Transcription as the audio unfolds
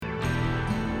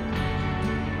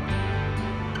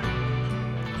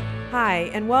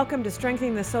Hi, and welcome to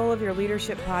Strengthening the Soul of Your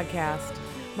Leadership podcast.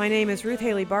 My name is Ruth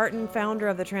Haley Barton, founder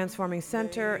of the Transforming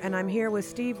Center, and I'm here with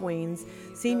Steve Wiens,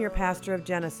 senior pastor of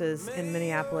Genesis in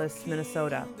Minneapolis,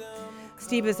 Minnesota.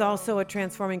 Steve is also a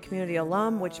Transforming Community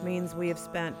alum, which means we have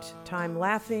spent time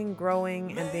laughing,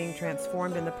 growing, and being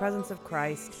transformed in the presence of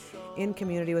Christ in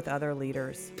community with other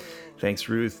leaders. Thanks,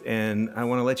 Ruth. And I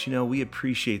want to let you know we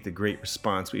appreciate the great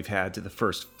response we've had to the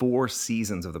first 4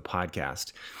 seasons of the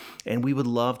podcast. And we would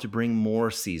love to bring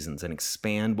more seasons and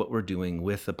expand what we're doing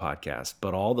with the podcast.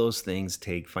 But all those things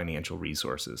take financial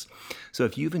resources. So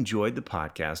if you've enjoyed the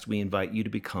podcast, we invite you to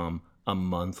become a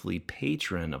monthly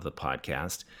patron of the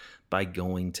podcast by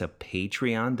going to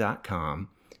patreon.com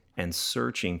and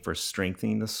searching for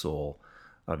Strengthening the Soul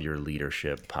of Your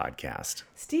Leadership podcast.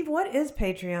 Steve, what is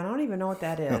Patreon? I don't even know what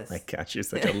that is. Oh my gosh, you're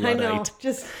such a Luddite. I know.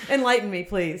 Just enlighten me,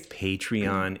 please.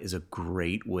 Patreon is a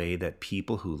great way that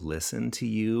people who listen to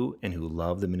you and who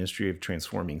love the ministry of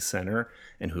Transforming Center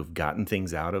and who've gotten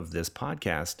things out of this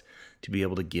podcast to be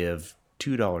able to give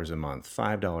 $2 a month,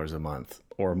 $5 a month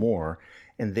or more,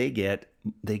 and they get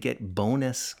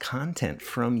bonus content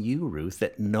from you, Ruth,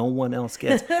 that no one else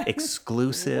gets.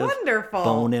 Exclusive, wonderful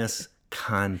bonus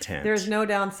content. There's no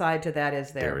downside to that,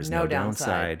 is there? There is no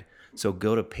downside. So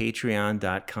go to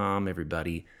patreon.com,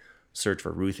 everybody. Search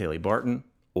for Ruth Haley Barton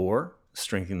or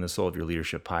Strengthening the Soul of Your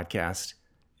Leadership podcast,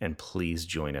 and please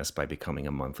join us by becoming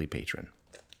a monthly patron.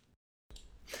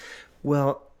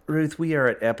 Well, Ruth, we are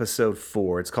at episode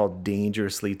 4. It's called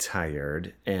Dangerously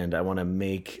Tired, and I want to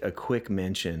make a quick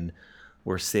mention.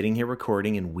 We're sitting here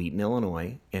recording in Wheaton,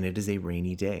 Illinois, and it is a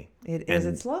rainy day. It is.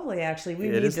 It's lovely, actually. We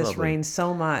need this rain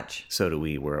so much. So do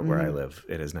we, where I live.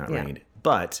 It has not rained.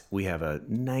 But we have a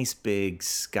nice big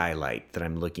skylight that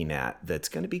I'm looking at that's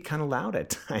going to be kind of loud at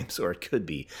times, or it could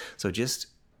be. So just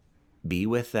be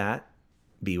with that.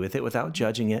 Be with it without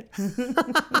judging it.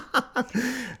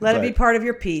 Let it be part of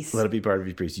your peace. Let it be part of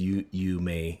your peace. You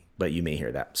may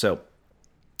hear that. So,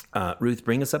 Ruth,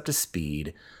 bring us up to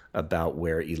speed about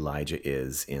where Elijah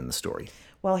is in the story.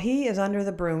 Well, he is under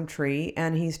the broom tree,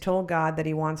 and he's told God that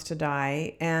he wants to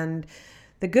die. And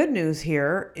the good news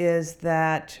here is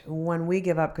that when we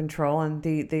give up control, and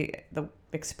the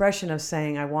expression of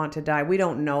saying, I want to die, we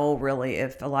don't know really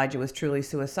if Elijah was truly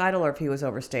suicidal or if he was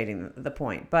overstating the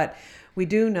point. But we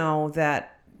do know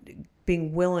that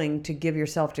being willing to give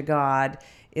yourself to God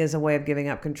is a way of giving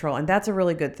up control. And that's a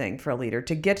really good thing for a leader.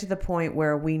 To get to the point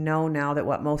where we know now that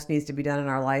what most needs to be done in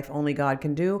our life, only God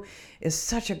can do, is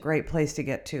such a great place to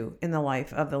get to in the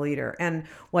life of the leader. And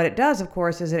what it does, of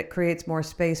course, is it creates more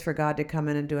space for God to come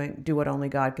in and do what only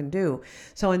God can do.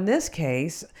 So in this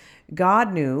case,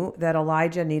 God knew that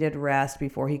Elijah needed rest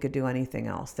before he could do anything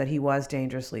else, that he was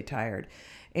dangerously tired.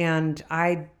 And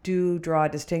I do draw a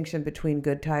distinction between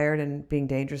good tired and being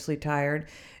dangerously tired.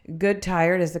 Good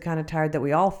tired is the kind of tired that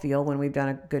we all feel when we've done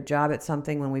a good job at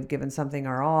something, when we've given something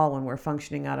our all, when we're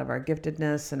functioning out of our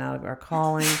giftedness and out of our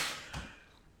calling.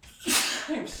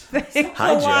 Thanks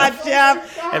Hi, a lot,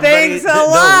 Jeff. Everybody, Thanks a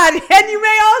lot. And you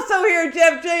may also hear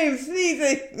Jeff James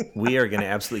sneezing. We are going to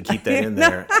absolutely keep that in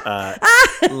there.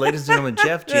 Ladies and gentlemen,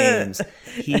 Jeff James,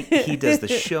 he does the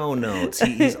show notes.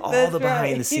 He's all That's the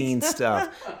behind the scenes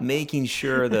stuff, making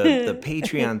sure the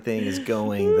Patreon thing is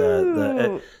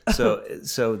going.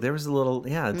 So there was a little,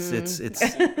 it's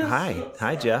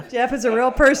hi, Jeff. Jeff is a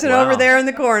real person Wow. over there in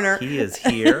the corner. He is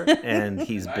here and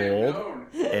he's bold,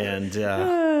 and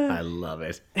I love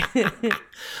it.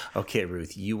 Okay,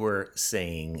 Ruth, you were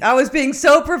saying I was being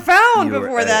so profound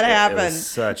before that happened. It was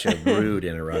such a rude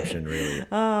interruption, really.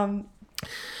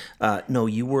 No,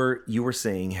 you were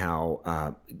saying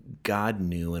how God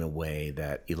knew in a way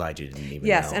that Elijah didn't even know.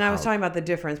 Yes, and I was talking about the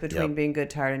difference between being good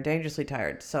tired and dangerously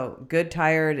tired. So good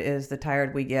tired is the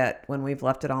tired we get when we've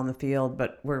left it all in the field,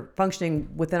 but we're functioning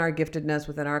within our giftedness,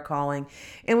 within our calling,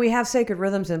 and we have sacred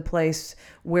rhythms in place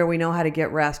where we know how to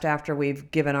get rest after we've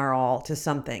given our all to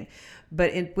something.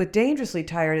 But with dangerously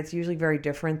tired, it's usually very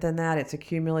different than that. It's a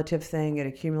cumulative thing. It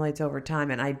accumulates over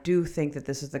time, and I do think that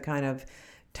this is the kind of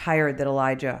tired that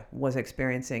Elijah was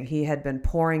experiencing. He had been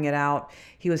pouring it out.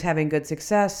 He was having good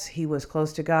success. He was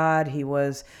close to God. He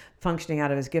was functioning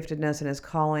out of his giftedness and his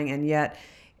calling. And yet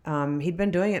he'd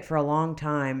been doing it for a long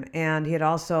time. And he had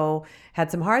also had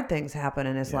some hard things happen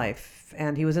in his life.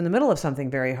 And he was in the middle of something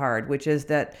very hard, which is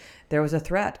that there was a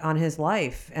threat on his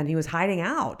life and he was hiding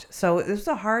out. So it was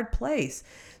a hard place.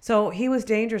 So he was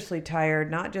dangerously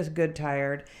tired, not just good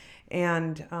tired.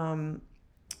 And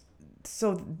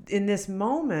so in this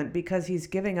moment, because he's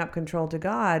giving up control to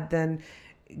God, then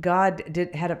God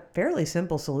had a fairly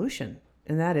simple solution.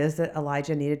 And that is that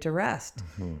Elijah needed to rest.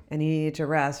 Mm-hmm. And he needed to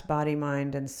rest body,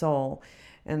 mind, and soul.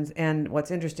 And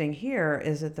what's interesting here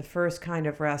is that the first kind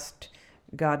of rest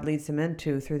God leads him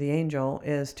into through the angel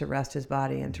is to rest his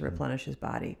body and to replenish his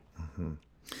body.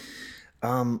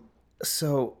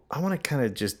 So I want to kind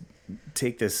of just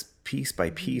take this piece by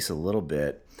piece a little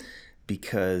bit,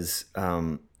 because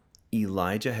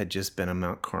Elijah had just been on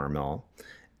Mount Carmel,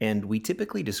 and we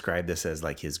typically describe this as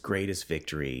like his greatest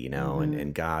victory, you know,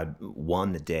 and God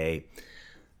won the day.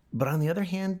 But on the other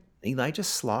hand, Elijah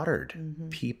slaughtered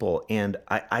people, and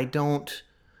I don't,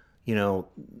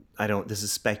 this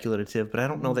is speculative, but I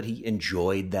don't know that he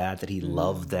enjoyed that he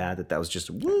loved that was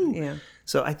just woo. Yeah.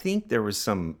 So I think there was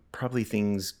some probably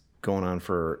things going on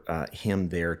for him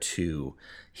there too.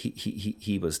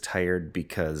 He was tired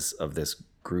because of this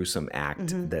gruesome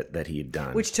act that he had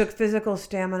done, which took physical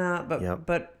stamina, Yep.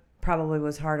 but probably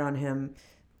was hard on him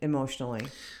emotionally.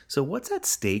 So what's at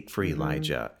stake for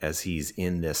Elijah as he's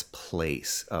in this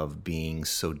place of being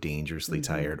so dangerously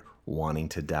tired, wanting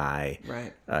to die?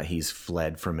 Right. He's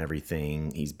fled from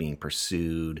everything. He's being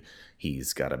pursued.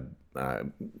 He's got a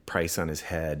price on his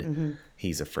head.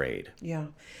 He's afraid. Yeah.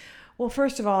 Well,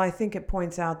 first of all, I think it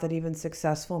points out that even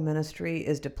successful ministry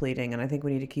is depleting, and I think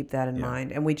we need to keep that in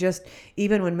mind. And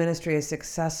even when ministry is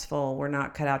successful, we're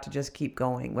not cut out to just keep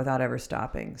going without ever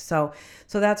stopping. So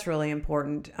that's really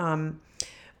important.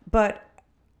 But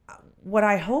what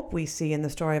I hope we see in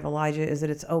the story of Elijah is that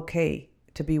it's okay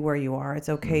to be where you are. It's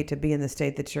okay to be in the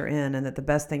state that you're in, and that the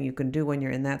best thing you can do when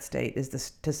you're in that state is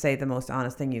to say the most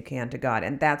honest thing you can to God.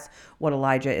 And that's what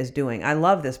Elijah is doing. I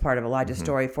love this part of Elijah's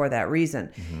story for that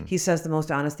reason. He says the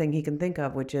most honest thing he can think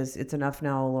of, which is, "It's enough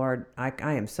now, Lord. I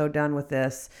am so done with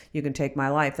this. You can take my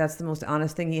life." That's the most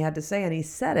honest thing he had to say, and he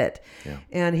said it. Yeah.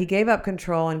 And he gave up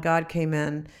control, and God came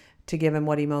in to give him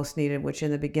what he most needed, which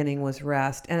in the beginning was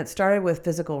rest. And it started with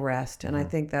physical rest. And I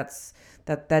think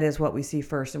that is what we see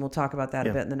first. And we'll talk about that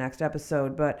a bit in the next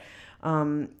episode. But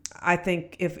I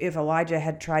think if Elijah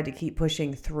had tried to keep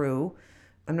pushing through,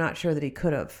 I'm not sure that he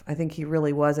could have. I think he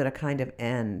really was at a kind of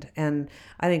end. And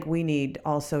I think we need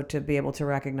also to be able to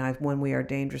recognize when we are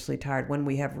dangerously tired, when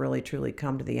we have really truly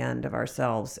come to the end of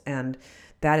ourselves. And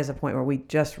that is a point where we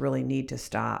just really need to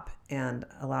stop and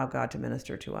allow God to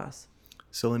minister to us.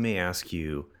 So let me ask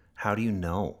you, how do you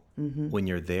know when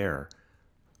you're there?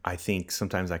 I think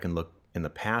sometimes I can look in the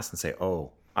past and say,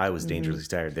 oh, I was dangerously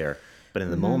tired there. But in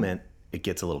the moment, it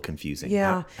gets a little confusing.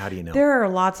 Yeah. How do you know? There are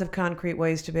lots of concrete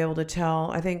ways to be able to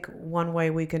tell. I think one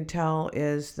way we can tell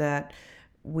is that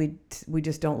we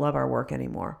just don't love our work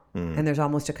anymore. And there's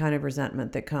almost a kind of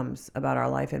resentment that comes about our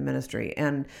life in ministry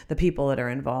and the people that are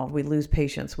involved. We lose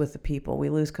patience with the people. We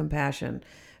lose compassion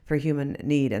for human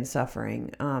need and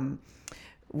suffering.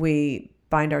 We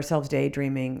find ourselves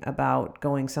daydreaming about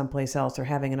going someplace else or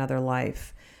having another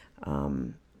life.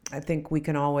 I think we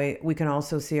can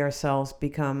also see ourselves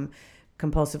become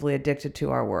compulsively addicted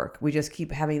to our work. We just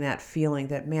keep having that feeling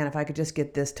that, man, if I could just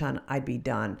get this done, I'd be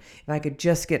done. If I could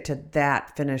just get to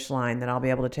that finish line, then I'll be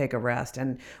able to take a rest.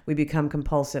 And we become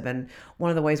compulsive. And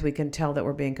one of the ways we can tell that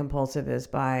we're being compulsive is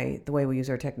by the way we use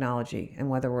our technology and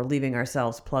whether we're leaving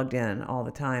ourselves plugged in all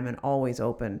the time and always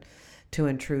open to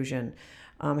intrusion.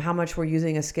 How much we're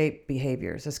using escapist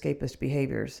behaviors.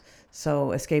 So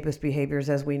escapist behaviors,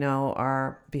 as we know,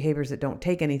 are behaviors that don't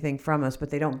take anything from us,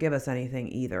 but they don't give us anything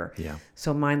either. Yeah.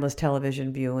 So mindless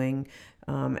television viewing,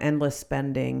 endless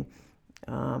spending,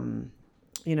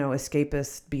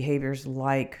 escapist behaviors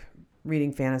like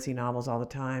reading fantasy novels all the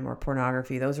time or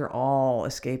pornography. Those are all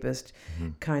escapist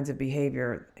kinds of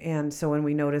behavior. And so when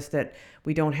we notice that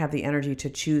we don't have the energy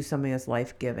to choose something that's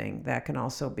life-giving, that can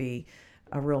also be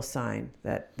a real sign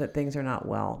that things are not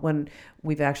well. When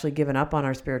we've actually given up on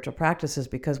our spiritual practices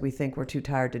because we think we're too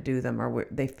tired to do them or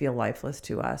they feel lifeless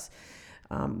to us.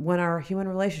 When our human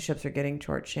relationships are getting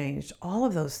shortchanged, all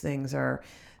of those things are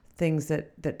things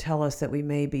that tell us that we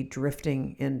may be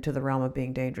drifting into the realm of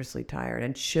being dangerously tired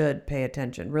and should pay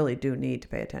attention, really do need to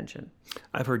pay attention.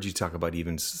 I've heard you talk about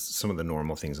even some of the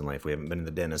normal things in life. We haven't been to the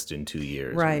dentist in 2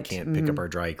 years. Right. We can't pick up our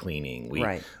dry cleaning.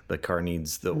 Right. The car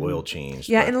needs the oil changed.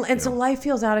 Yeah, and so life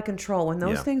feels out of control. When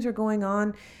those things are going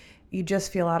on, you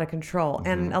just feel out of control.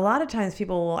 And a lot of times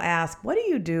people will ask, what do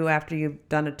you do after you've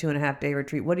done a 2.5-day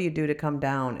retreat? What do you do to come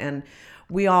down? And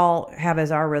we all have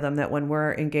as our rhythm that when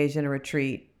we're engaged in a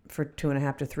retreat for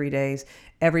 2.5 to 3 days,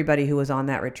 everybody who was on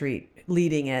that retreat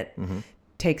leading it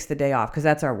takes the day off because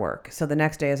that's our work. So the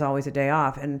next day is always a day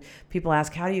off. And people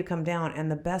ask, how do you come down?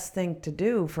 And the best thing to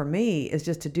do for me is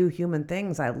just to do human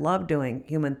things. I love doing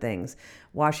human things,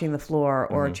 washing the floor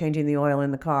or changing the oil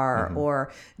in the car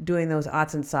or doing those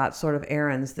odds and sots sort of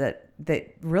errands that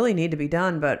really need to be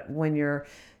done. But when you're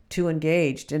too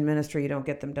engaged in ministry, you don't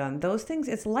get them done. Those things,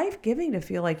 it's life-giving to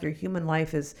feel like your human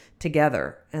life is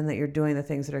together and that you're doing the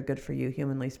things that are good for you,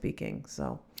 humanly speaking.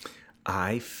 So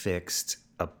I fixed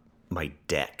my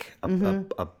deck,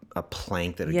 a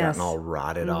plank that had gotten all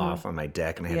rotted off on my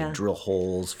deck, and I had to drill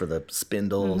holes for the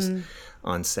spindles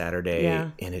on Saturday,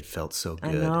 and it felt so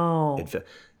good. I know.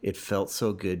 It felt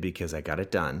so good because I got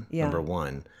it done, number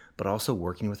one, but also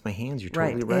working with my hands. You're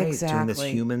totally right. Exactly. Doing this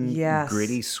human,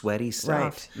 gritty, sweaty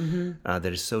stuff that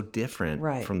is so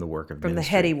different from the work of from ministry. the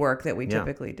heady work that we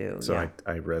typically do. So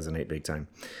I resonate big time.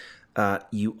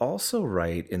 You also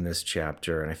write in this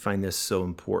chapter, and I find this so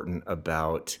important,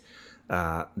 about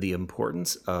the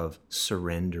importance of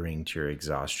surrendering to your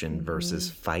exhaustion versus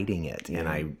fighting it. And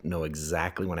I know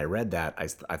exactly, when I read that,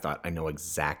 I thought, I know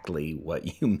exactly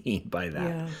what you mean by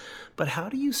that. Yeah. But how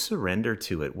do you surrender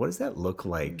to it? What does that look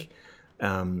like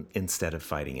instead of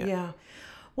fighting it? Yeah.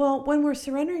 Well, when we're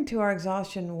surrendering to our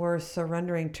exhaustion, we're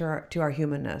surrendering to our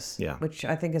humanness, which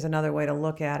I think is another way to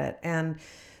look at it. And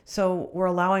so we're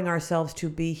allowing ourselves to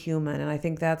be human. And I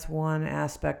think that's one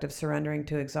aspect of surrendering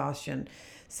to exhaustion,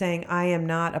 saying, I am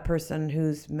not a person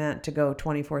who's meant to go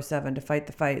 24/7, to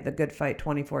fight the good fight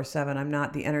 24/7. I'm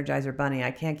not the Energizer Bunny.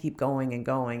 I can't keep going and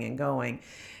going and going.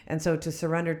 And so to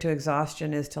surrender to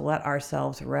exhaustion is to let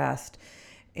ourselves rest.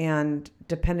 And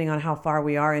depending on how far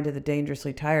we are into the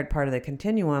dangerously tired part of the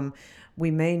continuum, we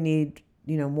may need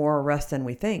more rest than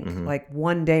we think. Like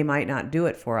one day might not do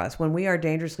it for us. When we are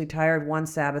dangerously tired, one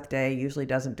Sabbath day usually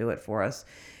doesn't do it for us.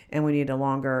 And we need a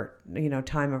longer,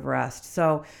 time of rest.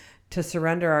 So to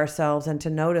surrender ourselves and to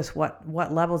notice what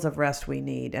levels of rest we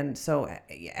need. And so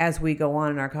as we go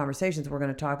on in our conversations, we're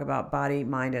going to talk about body,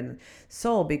 mind, and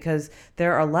soul, because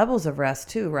there are levels of rest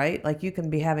too, right? Like you can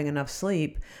be having enough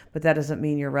sleep, but that doesn't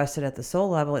mean you're rested at the soul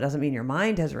level. It doesn't mean your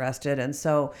mind has rested. And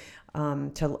so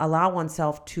to allow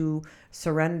oneself to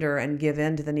surrender and give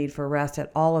in to the need for rest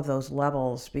at all of those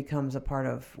levels becomes a part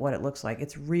of what it looks like.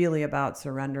 It's really about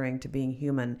surrendering to being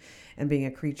human and being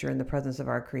a creature in the presence of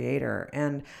our Creator.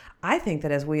 And I think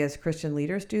that as we as Christian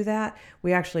leaders do that,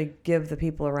 we actually give the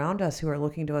people around us who are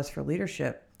looking to us for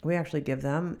leadership, we actually give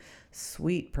them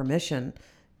sweet permission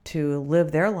to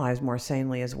live their lives more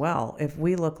sanely as well. If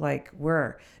we look like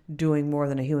we're doing more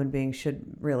than a human being should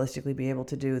realistically be able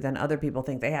to do, then other people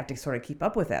think they have to sort of keep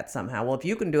up with that somehow. Well, if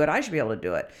you can do it, I should be able to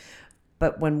do it.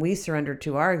 But when we surrender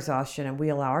to our exhaustion and we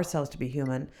allow ourselves to be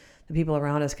human, the people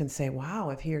around us can say,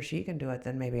 wow, if he or she can do it,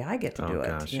 then maybe I get to do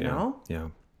it, you know? Yeah.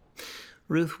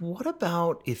 Ruth, what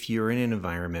about if you're in an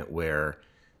environment where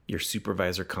your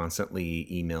supervisor constantly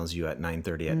emails you at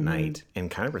 9:30 at night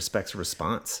and kind of expects a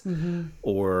response,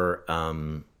 or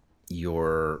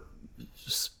your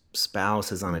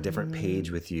spouse is on a different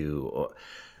page with you?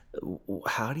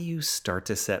 How do you start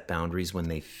to set boundaries when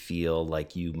they feel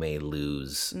like you may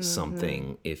lose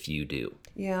something if you do?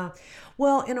 Yeah.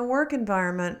 Well, in a work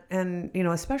environment, and,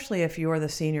 especially if you're the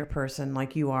senior person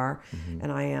like you are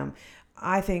and I am,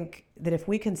 I think that if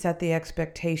we can set the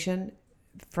expectation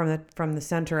from the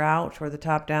center out or the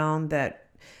top down that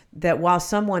while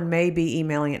someone may be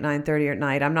emailing at 9:30 at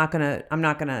night, I'm not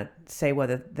gonna say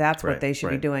whether that's what they should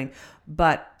be doing,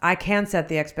 but I can set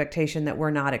the expectation that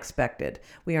we're not expected.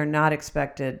 We are not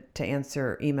expected to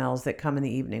answer emails that come in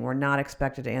the evening. We're not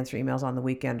expected to answer emails on the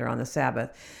weekend or on the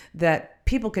Sabbath. That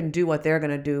people can do what they're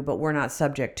going to do, but we're not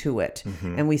subject to it.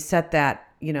 And we set that,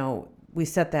 we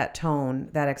set that tone,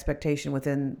 that expectation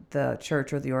within the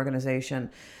church or the organization.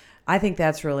 I think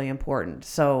that's really important.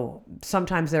 So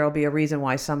sometimes there will be a reason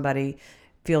why somebody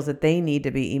feels that they need to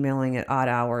be emailing at odd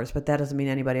hours, but that doesn't mean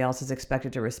anybody else is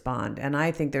expected to respond. And I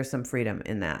think there's some freedom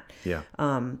in that. Yeah.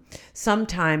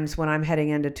 Sometimes when I'm heading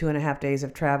into 2.5 days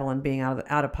of travel and being out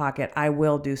of pocket, I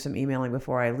will do some emailing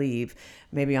before I leave,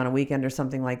 maybe on a weekend or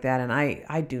something like that. And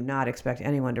I do not expect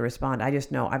anyone to respond. I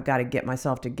just know I've got to get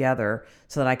myself together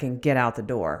so that I can get out the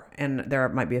door. And there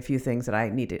might be a few things that I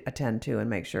need to attend to and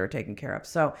make sure are taken care of.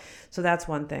 So that's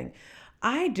one thing.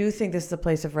 I do think this is a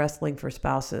place of wrestling for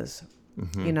spouses.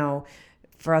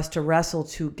 For us to wrestle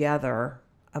together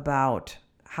about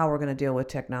how we're going to deal with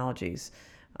technologies.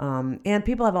 And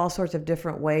people have all sorts of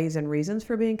different ways and reasons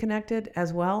for being connected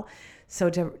as well. So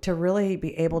to really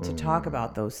be able to talk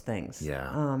about those things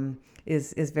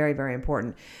is very, very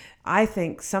important. I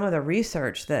think some of the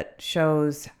research that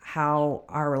shows how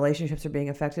our relationships are being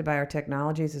affected by our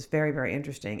technologies is very, very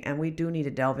interesting. And we do need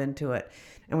to delve into it.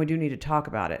 And we do need to talk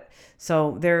about it.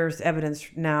 So there's evidence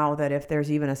now that if there's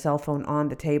even a cell phone on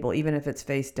the table, even if it's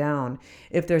face down,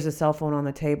 if there's a cell phone on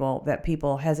the table, that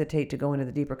people hesitate to go into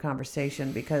the deeper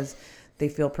conversation because they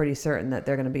feel pretty certain that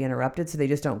they're going to be interrupted. So they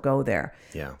just don't go there.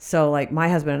 Yeah. So like my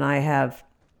husband and I have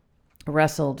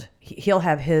wrestled. He'll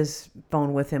have his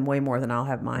phone with him way more than I'll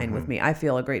have mine with me. I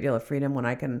feel a great deal of freedom when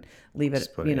I can leave it,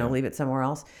 leave it somewhere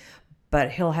else.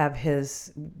 But he'll have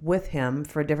his with him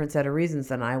for a different set of reasons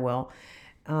than I will.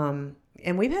 And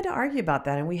we've had to argue about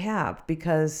that, and we have,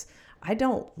 because I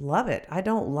don't love it. I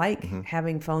don't like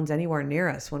having phones anywhere near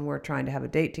us when we're trying to have a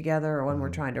date together or when we're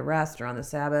trying to rest or on the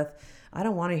Sabbath. I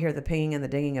don't want to hear the pinging and the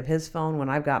dinging of his phone when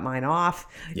I've got mine off.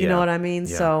 You know what I mean?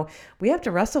 Yeah. So we have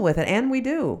to wrestle with it, and we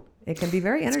do. It can be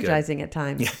very energizing at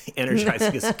times. Yeah,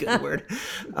 energizing is a good word.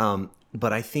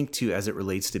 But I think, too, as it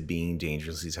relates to being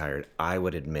dangerously tired, I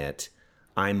would admit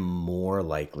I'm more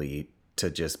likely to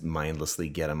just mindlessly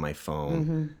get on my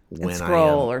phone when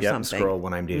scroll or something. Scroll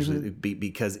when I'm dangerously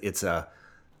because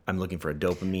I'm looking for a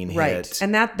dopamine right. hit.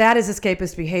 And that is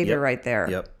escapist behavior right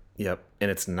there. Yep.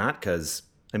 And it's not because,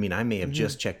 I may have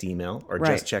just checked email or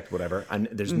just checked whatever.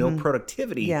 There's no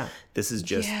productivity. Yeah. This is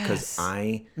just because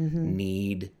I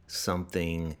need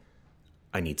something.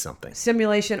 I need something.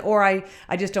 Stimulation, or I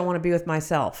just don't want to be with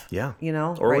myself. Yeah.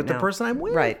 Or with the person I'm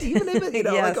with. Right. Even if it,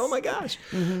 like, oh my gosh.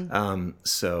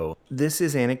 So this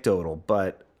is anecdotal,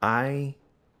 but I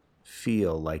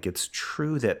feel like it's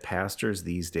true that pastors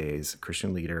these days,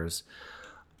 Christian leaders,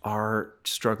 are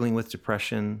struggling with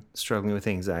depression, struggling with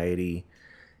anxiety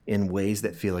in ways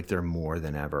that feel like they're more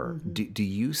than ever. Do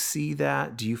you see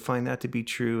that? Do you find that to be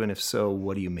true? And if so,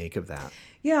 what do you make of that?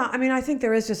 Yeah, I think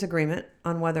there is disagreement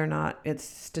on whether or not it's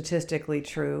statistically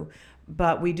true,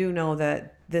 but we do know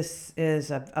that this is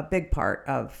a big part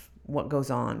of what goes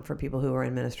on for people who are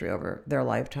in ministry over their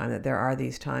lifetime, that there are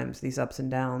these times, these ups and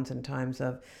downs and times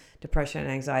of depression and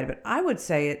anxiety. But I would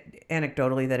say it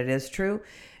anecdotally that it is true.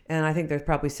 And I think there's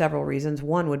probably several reasons.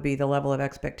 One would be the level of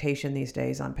expectation these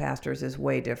days on pastors is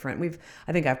way different.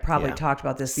 I think I've probably talked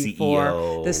about this before.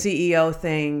 The CEO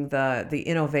thing, the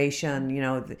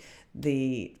innovation,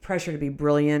 the pressure to be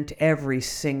brilliant every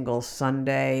single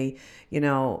Sunday,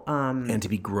 and to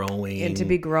be growing.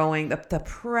 The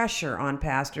pressure on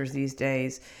pastors these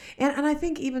days. And I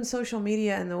think even social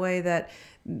media and the way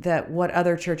that what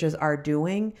other churches are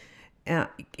doing,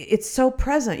 it's so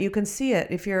present. You can see it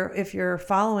if you're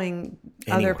following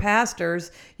other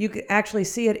pastors. You can actually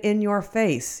see it in your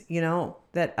face.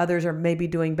 That others are maybe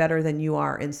doing better than you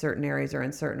are in certain areas or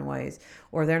in certain ways,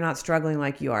 or they're not struggling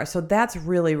like you are. So that's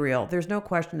really real. There's no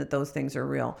question that those things are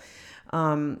real.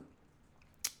 And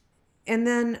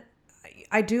then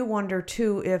I do wonder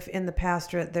too if in the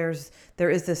pastorate there is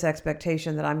this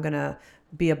expectation that I'm going to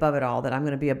be above it all, that I'm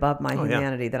going to be above my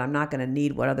humanity, that I'm not going to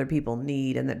need what other people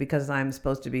need, and that because I'm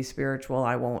supposed to be spiritual,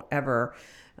 I won't ever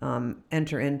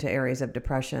enter into areas of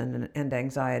depression and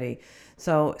anxiety.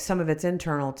 So some of it's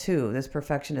internal too, this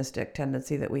perfectionistic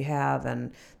tendency that we have,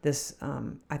 and this,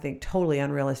 I think, totally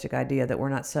unrealistic idea that we're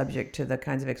not subject to the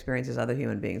kinds of experiences other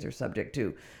human beings are subject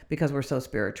to because we're so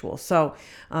spiritual. So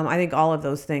I think all of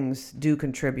those things do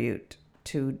contribute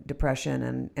to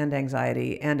depression and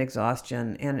anxiety and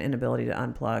exhaustion and inability to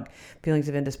unplug, feelings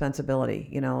of indispensability,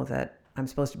 that I'm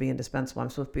supposed to be indispensable. I'm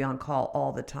supposed to be on call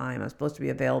all the time. I'm supposed to be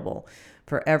available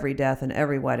for every death and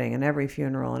every wedding and every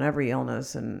funeral and every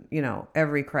illness and,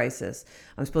 every crisis.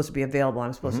 I'm supposed to be available.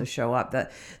 I'm supposed to show up.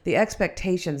 The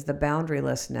expectations, the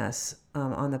boundarylessness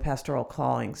on the pastoral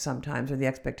calling sometimes, or the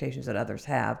expectations that others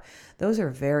have, those are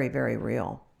very, very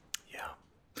real.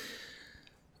 Yeah.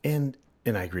 And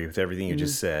I agree with everything you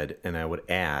just said. And I would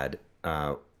add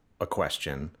a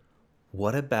question.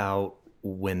 What about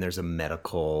when there's a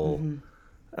medical,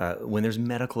 when there's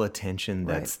medical attention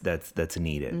that's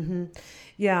needed?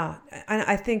 Yeah. And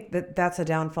I think that's a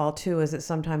downfall too, is that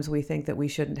sometimes we think that we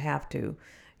shouldn't have to,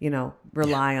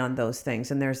 rely on those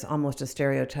things. And there's almost a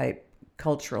stereotype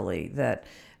culturally that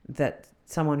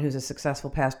someone who's a successful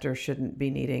pastor shouldn't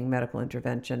be needing medical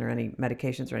intervention or any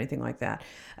medications or anything like that.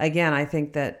 Again, I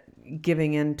think that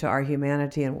giving into our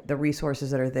humanity and the resources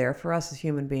that are there for us as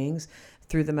human beings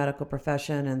through the medical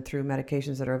profession and through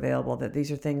medications that are available, that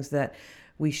these are things that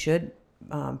we should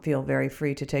feel very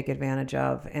free to take advantage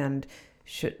of, and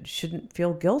shouldn't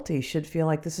feel guilty, should feel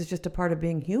like this is just a part of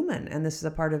being human, and this is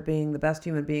a part of being the best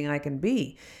human being I can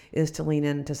be, is to lean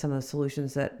into some of the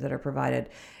solutions that are provided,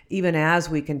 even as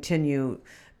we continue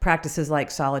practices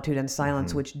like solitude and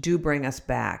silence, which do bring us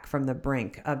back from the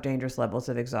brink of dangerous levels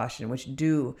of exhaustion, which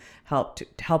do help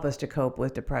us to cope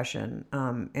with depression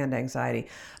and anxiety.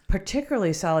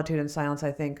 Particularly solitude and silence,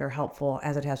 I think, are helpful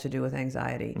as it has to do with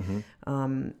anxiety,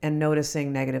 and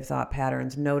noticing negative thought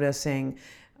patterns, noticing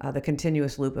the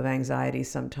continuous loop of anxiety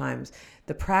sometimes.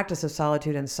 The practice of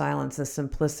solitude and silence, the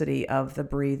simplicity of the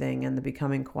breathing and the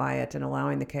becoming quiet and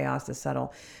allowing the chaos to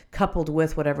settle, coupled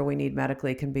with whatever we need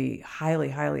medically, can be highly,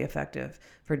 highly effective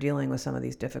for dealing with some of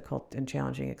these difficult and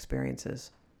challenging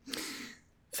experiences.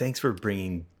 Thanks for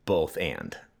bringing both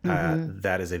and.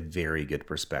 That is a very good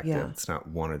perspective. Yeah. It's not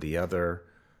one or the other.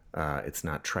 It's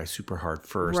not try super hard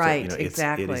first. Right,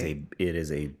 exactly. It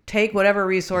is a take whatever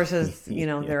resources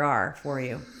there are for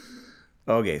you.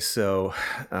 Okay, so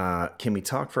can we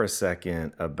talk for a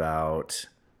second about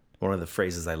one of the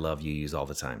phrases I love you use all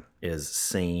the time is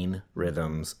sane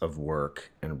rhythms of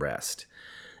work and rest.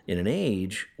 In an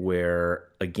age where,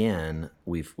 again,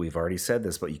 we've already said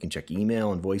this, but you can check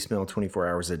email and voicemail 24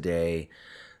 hours a day.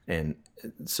 And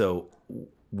so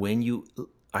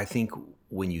I think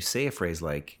when you say a phrase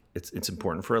like it's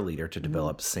important for a leader to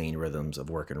develop sane rhythms of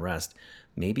work and rest,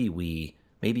 maybe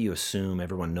you assume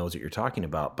everyone knows what you're talking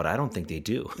about, but I don't think they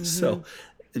do. So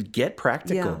get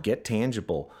practical, get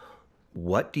tangible.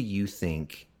 What do you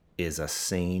think is a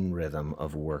sane rhythm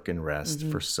of work and rest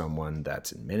for someone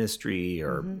that's in ministry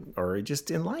or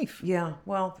just in life? Yeah.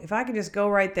 Well, if I could just go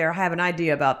right there, I have an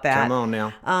idea about that. Come on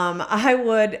now.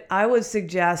 I would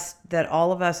suggest that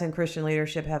all of us in Christian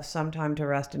leadership have some time to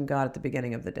rest in God at the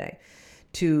beginning of the day,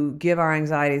 to give our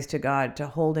anxieties to God, to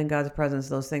hold in God's presence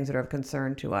those things that are of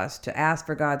concern to us, to ask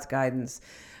for God's guidance.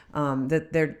 That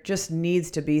there just needs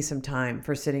to be some time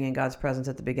for sitting in God's presence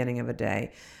at the beginning of a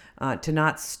day, to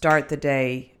not start the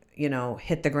day,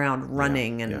 hit the ground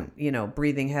running and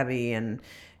breathing heavy and,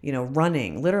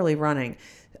 literally running.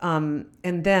 And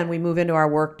then we move into our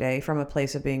work day from a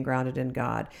place of being grounded in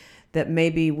God, that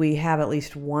maybe we have at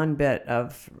least one bit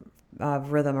of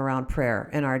rhythm around prayer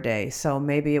in our day. So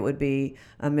maybe it would be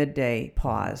a midday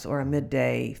pause or a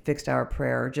midday fixed hour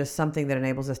prayer, or just something that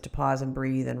enables us to pause and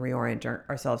breathe and reorient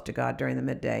ourselves to God during the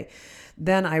midday.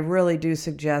 Then I really do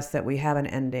suggest that we have an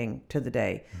ending to the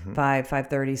day,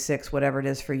 5:30, 6, whatever it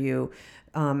is for you.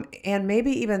 And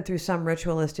maybe even through some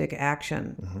ritualistic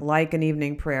action, like an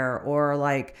evening prayer or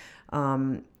like,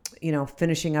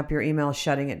 finishing up your email,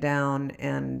 shutting it down,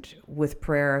 and with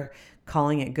prayer,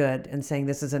 calling it good and saying,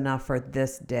 this is enough for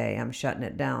this day. I'm shutting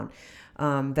it down.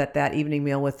 That evening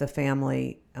meal with the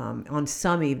family, on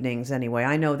some evenings anyway.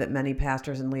 I know that many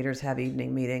pastors and leaders have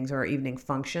evening meetings or evening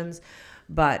functions,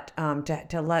 but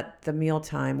to let the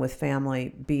mealtime with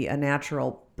family be a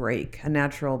natural break, a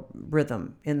natural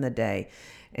rhythm in the day.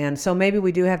 And so maybe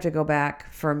we do have to go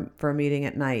back for a meeting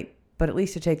at night, but at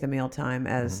least to take the mealtime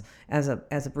as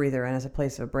a breather and as a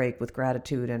place of a break with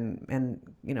gratitude and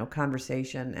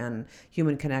conversation and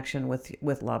human connection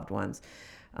with loved ones.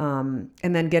 And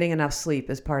then getting enough sleep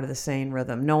is part of the sane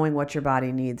rhythm, knowing what your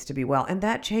body needs to be well. And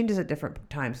that changes at different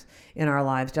times in our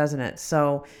lives, doesn't it?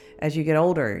 So as you get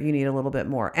older, you need a little bit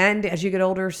more. And as you get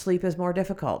older, sleep is more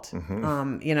difficult.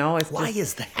 Why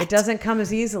is that? It doesn't come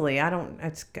as easily.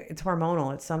 It's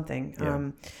hormonal. It's something. Yeah.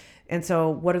 And so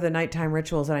what are the nighttime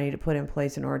rituals that I need to put in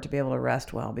place in order to be able to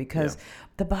rest well? Because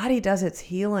the body does its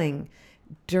healing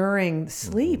during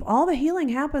sleep. All the healing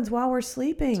happens while we're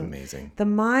sleeping. It's amazing. The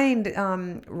mind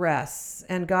rests,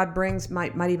 and God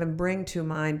might even bring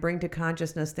to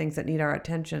consciousness things that need our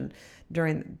attention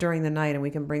during the night, and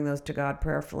we can bring those to God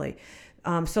prayerfully.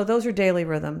 So those are daily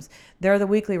rhythms. There are the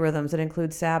weekly rhythms that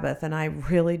include Sabbath, and I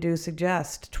really do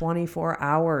suggest 24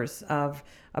 hours of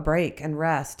a break and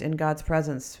rest in God's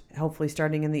presence, hopefully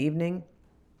starting in the evening.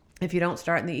 If you don't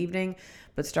start in the evening,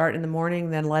 but start in the morning,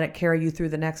 then let it carry you through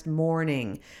the next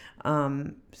morning,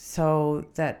 so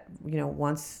that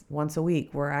once a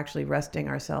week we're actually resting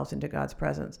ourselves into God's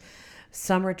presence.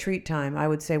 Some retreat time, I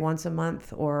would say once a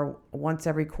month or once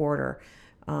every quarter,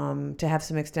 to have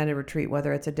some extended retreat,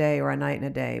 whether it's a day or a night and a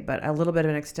day, but a little bit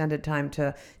of an extended time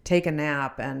to take a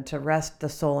nap and to rest the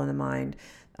soul and the mind.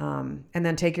 And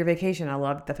then take your vacation. I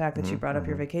love the fact that you brought up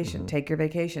your vacation. Take your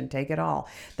vacation. Take it all.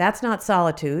 That's not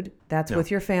solitude. That's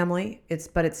with your family.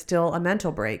 But it's still a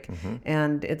mental break.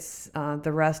 And it's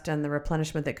the rest and the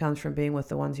replenishment that comes from being with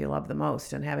the ones you love the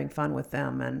most and having fun with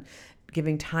them and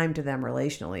giving time to them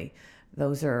relationally.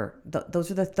 Those are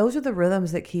the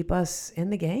rhythms that keep us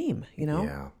in the game.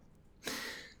 Yeah.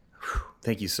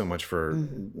 Thank you so much for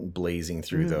blazing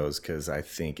through those, because I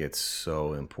think it's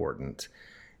so important.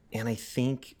 And I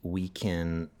think we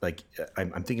can,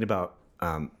 I'm thinking about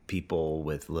people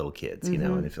with little kids,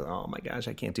 and they feel, oh my gosh,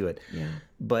 I can't do it. Yeah.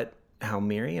 But how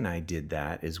Mary and I did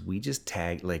that is we just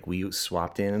we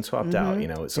swapped in and swapped out,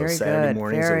 So Very Saturday good.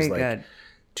 mornings, Very it was good.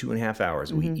 2.5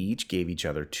 hours. We each gave each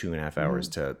other 2.5 hours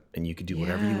and you could do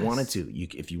whatever you wanted to.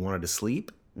 If you wanted to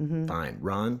sleep, fine.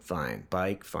 Run, fine.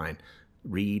 Bike, fine.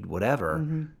 Read,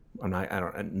 whatever.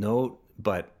 No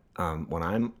but when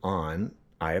I'm on,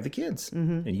 I have the kids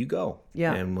and you go.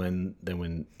 Yeah. And when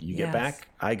you get Yes. back,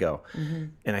 I go.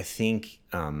 And I think,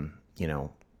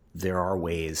 there are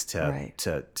ways Right.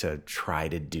 to try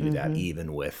to do that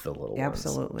even with the little ones.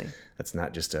 Absolutely. That's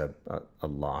not just a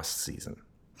lost season.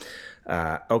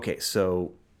 Okay,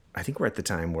 so I think we're at the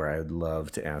time where I would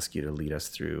love to ask you to lead us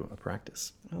through a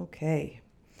practice. Okay.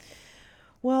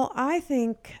 Well, I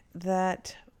think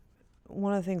that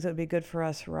one of the things that would be good for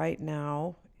us right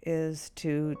now is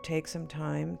to take some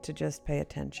time to just pay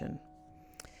attention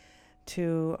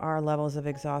to our levels of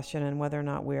exhaustion and whether or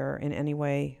not we're in any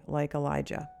way like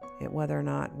Elijah, whether or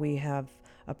not we have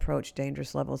approached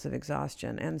dangerous levels of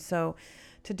exhaustion. And so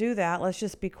to do that, let's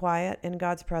just be quiet in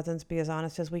God's presence, be as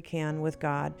honest as we can with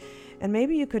God. And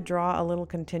maybe you could draw a little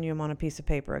continuum on a piece of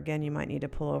paper. Again, you might need to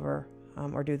pull over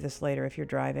or do this later if you're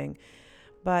driving.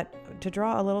 But to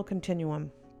draw a little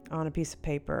continuum on a piece of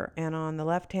paper, and on the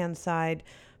left-hand side,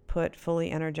 put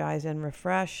fully energized and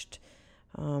refreshed.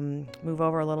 Move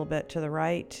over a little bit to the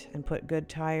right and put good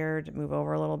tired. Move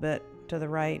over a little bit to the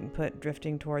right and put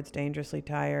drifting towards dangerously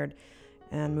tired.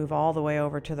 And move all the way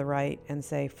over to the right and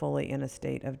say fully in a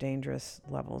state of dangerous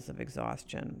levels of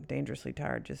exhaustion. Dangerously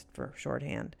tired, just for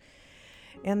shorthand.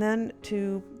 And then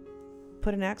to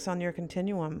put an X on your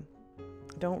continuum.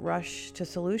 Don't rush to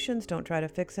solutions. Don't try to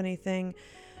fix anything.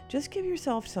 Just give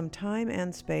yourself some time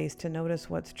and space to notice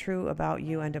what's true about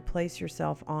you and to place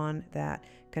yourself on that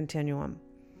continuum.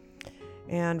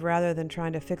 And rather than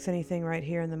trying to fix anything right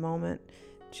here in the moment,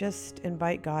 just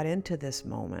invite God into this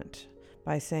moment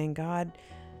by saying, God,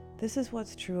 this is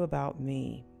what's true about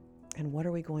me. And what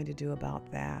are we going to do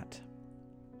about that?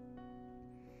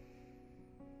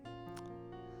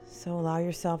 So allow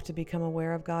yourself to become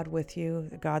aware of God with you.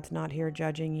 God's not here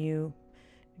judging you.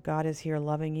 God is here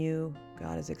loving you.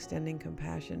 God is extending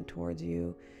compassion towards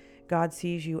you. God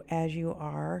sees you as you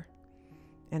are,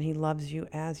 and He loves you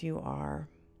as you are.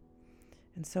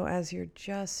 And so as you're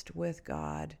just with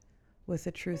God, with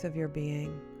the truth of your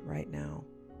being right now,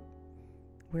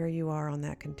 where you are on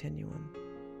that continuum,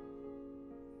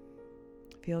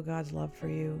 feel God's love for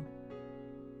you.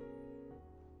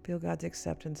 Feel God's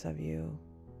acceptance of you.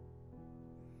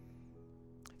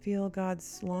 Feel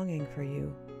God's longing for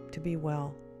you to be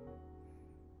well,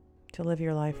 to live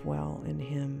your life well in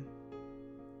Him.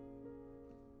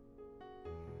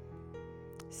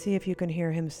 See if you can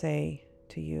hear Him say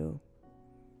to you,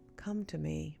 come to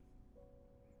me,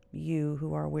 you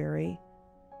who are weary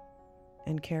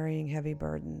and carrying heavy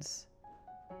burdens,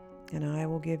 and I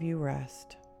will give you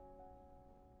rest.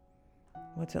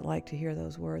 What's it like to hear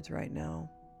those words right now?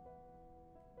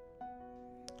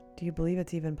 Do you believe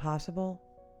it's even possible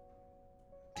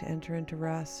to enter into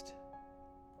rest?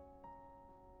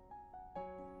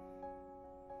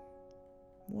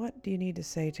 What do you need to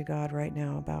say to God right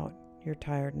now about your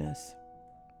tiredness?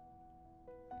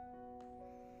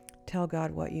 Tell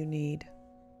God what you need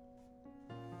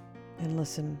and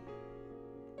listen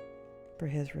for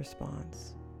His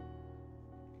response.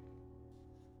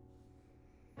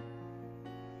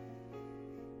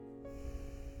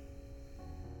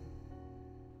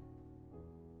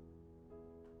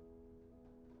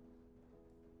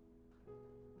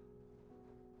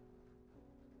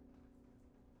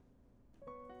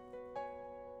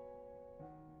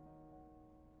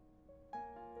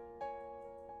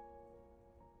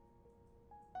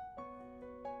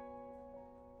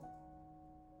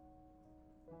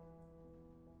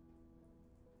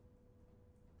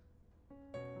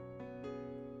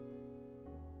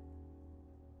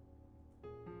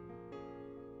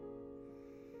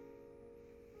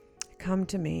 Come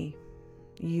to me,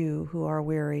 you who are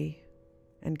weary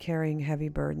and carrying heavy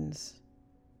burdens,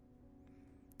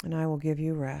 and I will give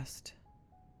you rest.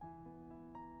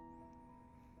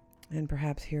 And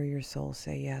perhaps hear your soul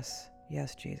say, yes,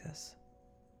 yes, Jesus,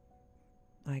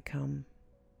 I come.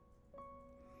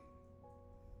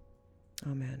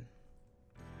 Amen.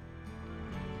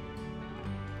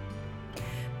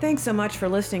 Thanks so much for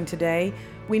listening today.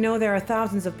 We know there are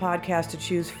thousands of podcasts to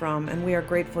choose from, and we are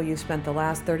grateful you spent the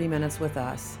last 30 minutes with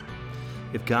us.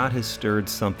 If God has stirred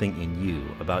something in you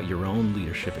about your own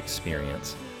leadership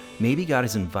experience, maybe God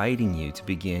is inviting you to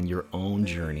begin your own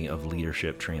journey of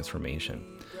leadership transformation.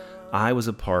 I was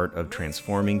a part of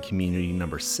Transforming Community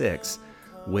number 6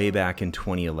 way back in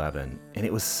 2011, and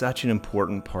it was such an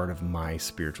important part of my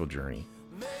spiritual journey.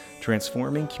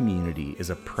 Transforming Community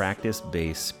is a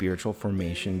practice-based spiritual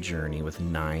formation journey with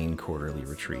 9 quarterly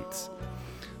retreats.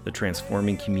 The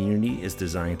Transforming Community is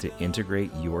designed to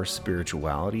integrate your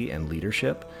spirituality and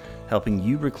leadership, helping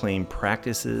you reclaim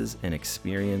practices and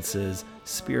experiences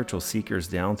spiritual seekers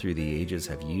down through the ages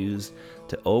have used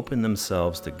to open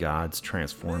themselves to God's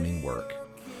transforming work.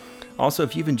 Also,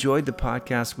 if you've enjoyed the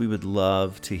podcast, we would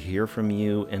love to hear from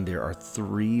you, and there are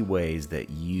 3 ways that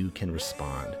you can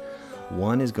respond.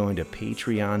 One is going to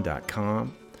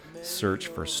patreon.com, search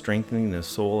for Strengthening the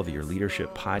Soul of Your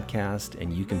Leadership podcast,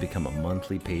 and you can become a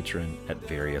monthly patron at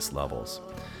various levels.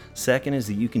 Second is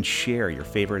that you can share your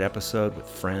favorite episode with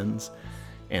friends.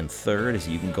 And third is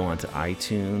you can go onto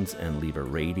iTunes and leave a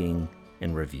rating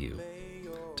and review.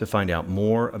 To find out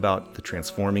more about the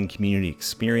Transforming Community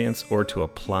experience or to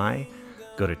apply,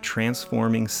 go to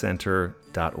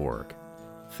transformingcenter.org.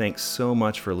 Thanks so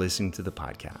much for listening to the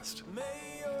podcast.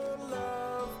 May your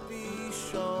love be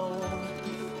shown,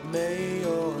 may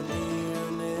your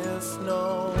nearness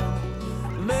known.